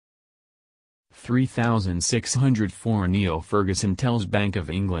3604 Niall Ferguson tells Bank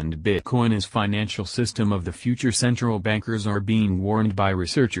of England Bitcoin is financial system of the future. Central bankers are being warned by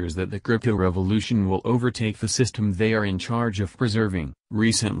researchers that the crypto revolution will overtake the system they are in charge of preserving.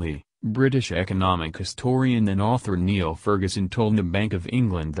 Recently, British economic historian and author Niall Ferguson told the Bank of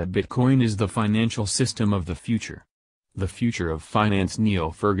England that Bitcoin is the financial system of the future. The future of finance.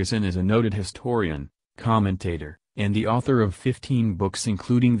 Niall Ferguson is a noted historian, commentator, and the author of 15 books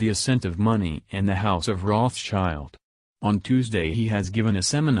including The Ascent of Money and The House of Rothschild. On Tuesday he has given a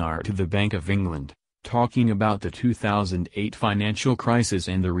seminar to the Bank of England, talking about the 2008 financial crisis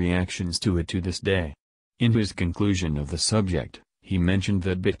and the reactions to it to this day. In his conclusion of the subject, he mentioned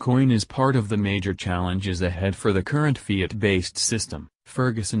that Bitcoin is part of the major challenges ahead for the current fiat-based system.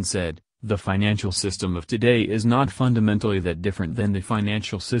 Ferguson said, "The financial system of today is not fundamentally that different than the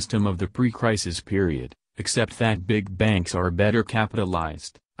financial system of the pre-crisis period. Except that big banks are better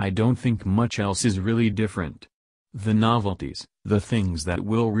capitalized. I don't think much else is really different. The novelties, the things that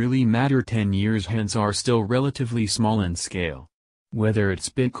will really matter 10 years hence are still relatively small in scale. Whether it's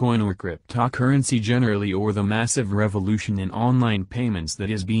Bitcoin or cryptocurrency generally or the massive revolution in online payments that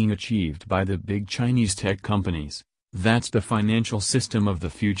is being achieved by the big Chinese tech companies, that's the financial system of the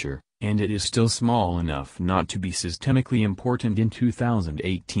future, and it is still small enough not to be systemically important in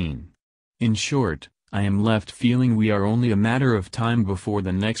 2018. In short, I am left feeling we are only a matter of time before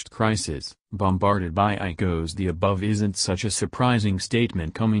the next crisis." Bombarded by ICOs. The above isn't such a surprising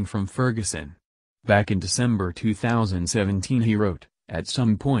statement coming from Ferguson. Back in December 2017 he wrote, "At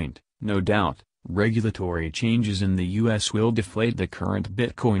some point, no doubt, regulatory changes in the US will deflate the current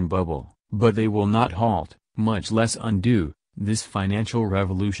Bitcoin bubble, but they will not halt, much less undo, this financial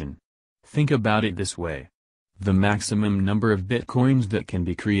revolution. Think about it this way. The maximum number of bitcoins that can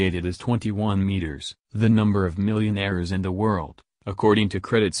be created is 21 meters. The number of millionaires in the world, according to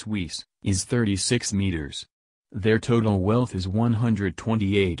Credit Suisse, is 36 meters. Their total wealth is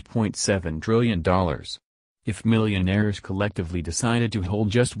 $128.7 trillion. If millionaires collectively decided to hold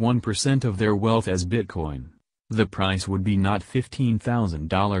just 1% of their wealth as Bitcoin, the price would be not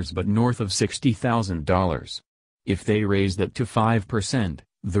 $15,000 but north of $60,000. If they raised that to 5%,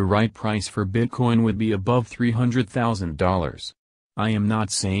 the right price for Bitcoin would be above $300,000. I am not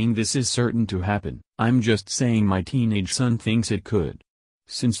saying this is certain to happen, I'm just saying my teenage son thinks it could.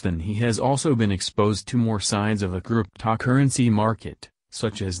 Since then he has also been exposed to more sides of the cryptocurrency market,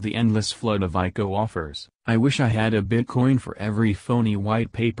 such as the endless flood of ICO offers. I wish I had a Bitcoin for every phony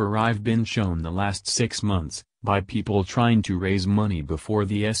white paper I've been shown the last 6 months, by people trying to raise money before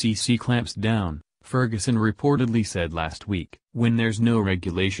the SEC clamps down," Ferguson reportedly said last week. When there's no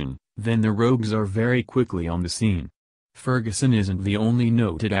regulation, then the rogues are very quickly on the scene. Ferguson isn't the only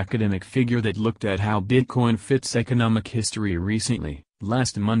noted academic figure that looked at how Bitcoin fits economic history recently.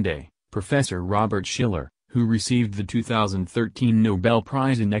 Last Monday, Professor Robert Shiller, who received the 2013 Nobel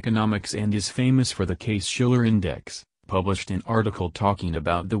Prize in Economics and is famous for the Case-Shiller Index, published an article talking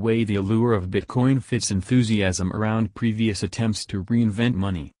about the way the allure of Bitcoin fits enthusiasm around previous attempts to reinvent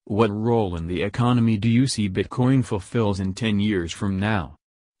money. What role in the economy do you see Bitcoin fulfills in 10 years from now?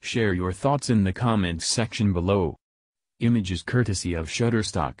 Share your thoughts in the comments section below. Images courtesy of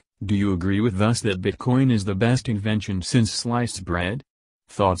Shutterstock. Do you agree with us that Bitcoin is the best invention since sliced bread?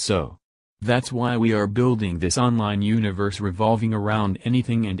 Thought so. That's why we are building this online universe revolving around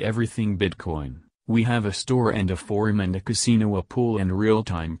anything and everything Bitcoin. We have a store and a forum and a casino, a pool and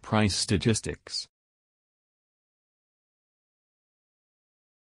real-time price statistics.